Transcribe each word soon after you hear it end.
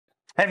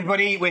Hey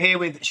everybody, we're here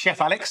with Chef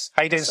Alex.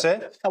 How you doing,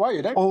 sir? How are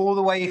you, Dave? All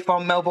the way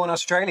from Melbourne,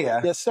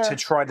 Australia. Yes, sir. To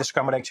try the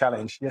Scrambled Egg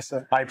Challenge. Yes,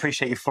 sir. I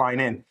appreciate you flying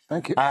in.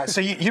 Thank you.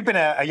 So you've been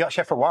a yacht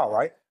chef for a while,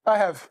 right? I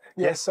have.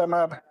 Yes, I'm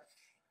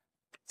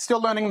still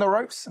learning the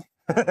ropes.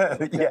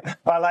 Yeah,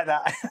 I like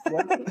that.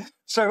 Yeah.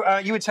 So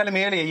you were telling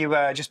me earlier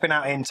you just been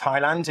out in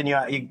Thailand and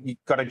you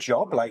got a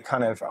job, like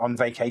kind of on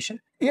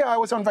vacation? Yeah, I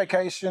was on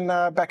vacation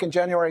back in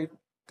January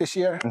this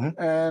year,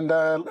 and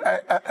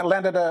I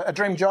landed a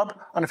dream job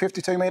on a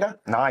 52-meter.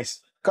 Nice.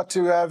 Got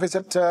to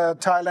visit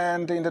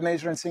Thailand,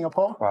 Indonesia, and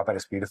Singapore. Well, I bet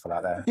it's beautiful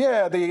out there.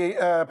 Yeah,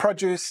 the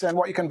produce and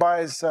what you can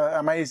buy is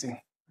amazing.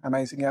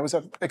 Amazing. Yeah, it was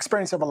an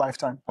experience of a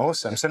lifetime.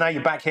 Awesome. So now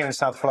you're back here in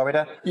South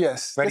Florida.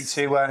 Yes. Ready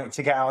to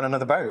get out on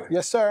another boat.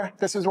 Yes, sir.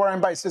 This is where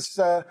I'm based. This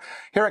is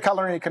here at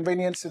Culinary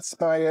Convenience. It's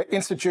my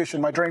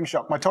institution, my dream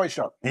shop, my toy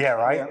shop. Yeah,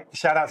 right. Yeah.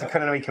 Shout out to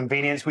Culinary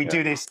Convenience. We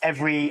do this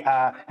every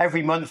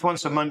month,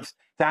 once a month,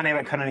 down here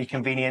at Culinary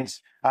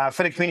Convenience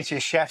for the community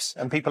of chefs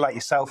and people like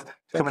yourself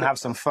to come and have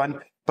some fun.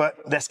 But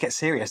let's get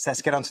serious.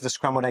 Let's get onto the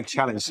Scrambled Egg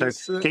Challenge. So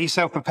get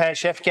yourself prepared,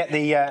 chef. Get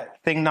the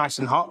thing nice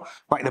and hot.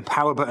 Right, the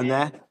power button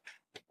there.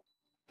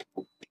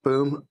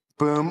 Boom,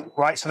 boom.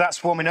 Right, so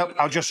that's warming up.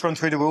 I'll just run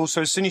through the rules.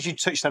 So as soon as you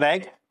touch that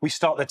egg, we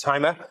start the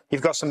timer.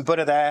 You've got some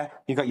butter there.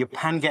 You've got your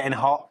pan getting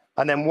hot.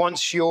 And then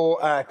once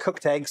your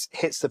cooked eggs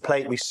hits the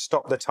plate, we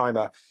stop the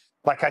timer.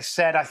 Like I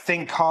said, I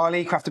think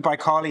Carly, Crafted by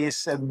Carly,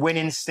 is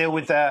winning still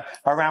with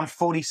around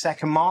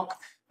 40-second mark.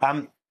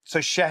 So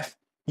chef,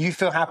 you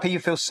feel happy, you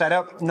feel set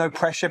up, no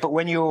pressure. But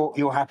when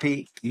you're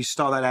happy, you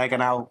start that egg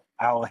and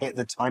I'll hit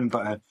the time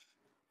button.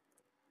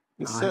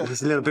 It's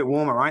a little bit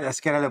warmer, right?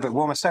 Let's get a little bit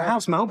warmer. So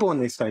how's Melbourne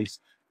these days?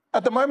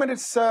 At the moment,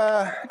 it's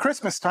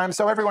Christmas time,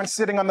 so everyone's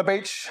sitting on the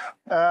beach.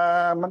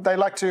 They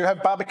like to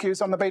have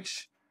barbecues on the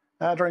beach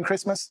during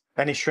Christmas.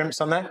 Any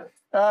shrimps on there?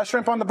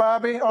 Shrimp on the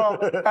barbie,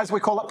 or as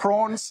we call it,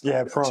 prawns.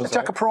 Yeah, prawns.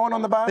 Chuck a prawn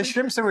on the barbie. The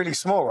shrimps are really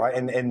small, right?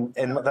 In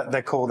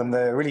they call them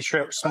the really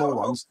small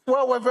ones.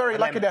 Well, we're very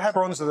lucky to have...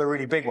 Prawns are the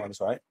really big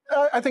ones, right?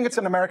 I think it's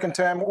an American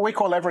term. We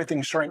call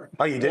everything shrimp.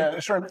 Oh, you do? Yeah,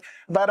 shrimp.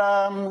 But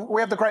we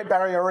have the Great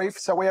Barrier Reef,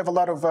 so we have a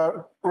lot of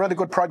really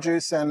good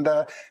produce and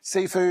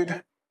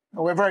seafood.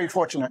 We're very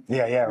fortunate.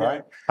 Yeah,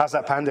 right. How's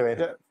that pan doing?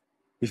 Yeah.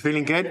 You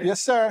feeling good?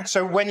 Yes, sir.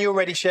 So when you're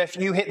ready, chef,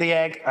 you hit the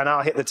egg and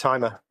I'll hit the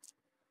timer.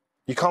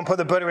 You can't put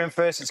the butter in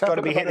first. It's got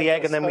to be hit the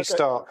egg and then we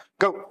start.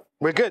 Go.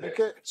 We're good.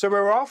 Okay. So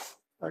we're off.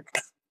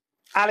 Okay.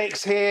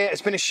 Alex here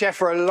has been a chef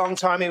for a long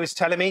time. He was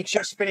telling me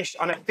just finished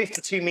on a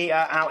 52-meter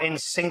out in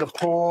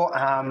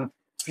Singapore.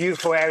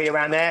 Beautiful area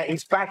around there.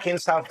 He's back in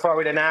South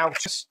Florida now.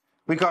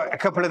 We've got a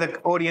couple of the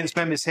audience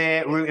members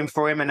here rooting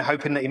for him and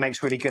hoping that he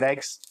makes really good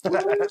eggs.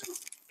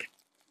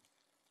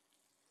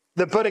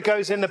 The butter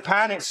goes in the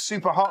pan. It's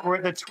super hot. We're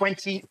at the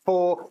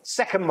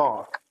 24-second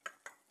mark.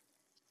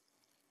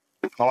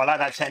 Oh, I like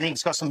that technique.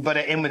 It's got some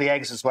butter in with the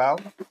eggs as well.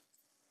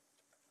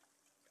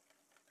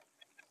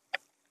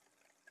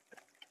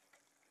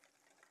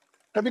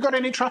 Have you got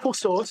any truffle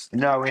sauce?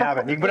 No, we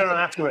haven't. You can put it on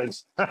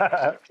afterwards.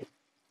 Okay,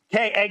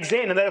 eggs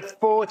in, and at the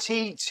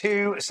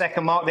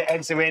 42-second mark, the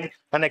eggs are in,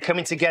 and they're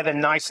coming together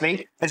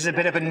nicely. There's a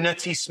bit of a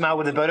nutty smell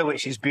with the butter,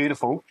 which is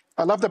beautiful.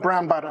 I love the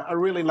brown butter. I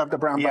really love the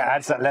brown butter. Yeah, it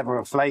adds that level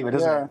of flavour,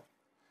 doesn't it?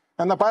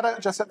 And the butter,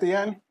 just at the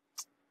end,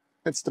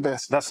 it's the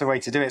best. That's the way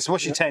to do it. So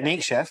what's your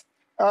technique, chef?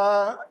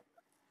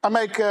 I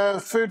make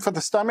food for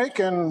the stomach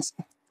and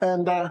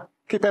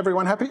keep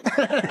everyone happy.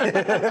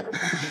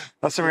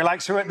 That's a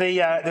relax. We're at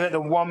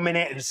the 1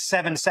 minute and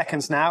 7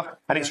 seconds now,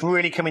 and it's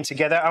really coming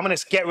together. I'm going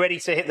to get ready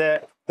to hit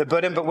the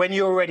button, but when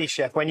you're ready,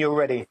 chef, when you're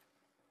ready.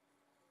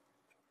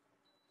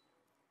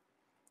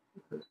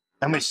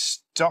 And we're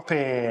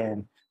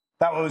stopping.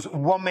 That was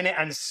 1 minute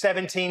and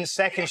 17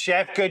 seconds,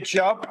 chef. Good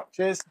job.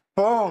 Cheers.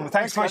 Boom.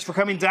 Thanks so much for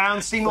coming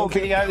down. See more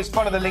videos.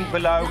 Follow the link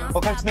below.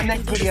 We'll come to the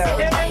next video.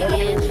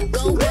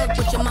 Go work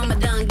what your mama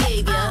done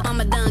gave ya.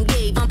 Mama done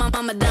gave ya.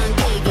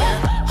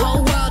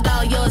 Whole world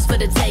all yours for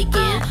the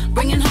taking.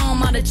 Bringing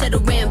home all the cheddar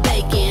and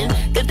bacon.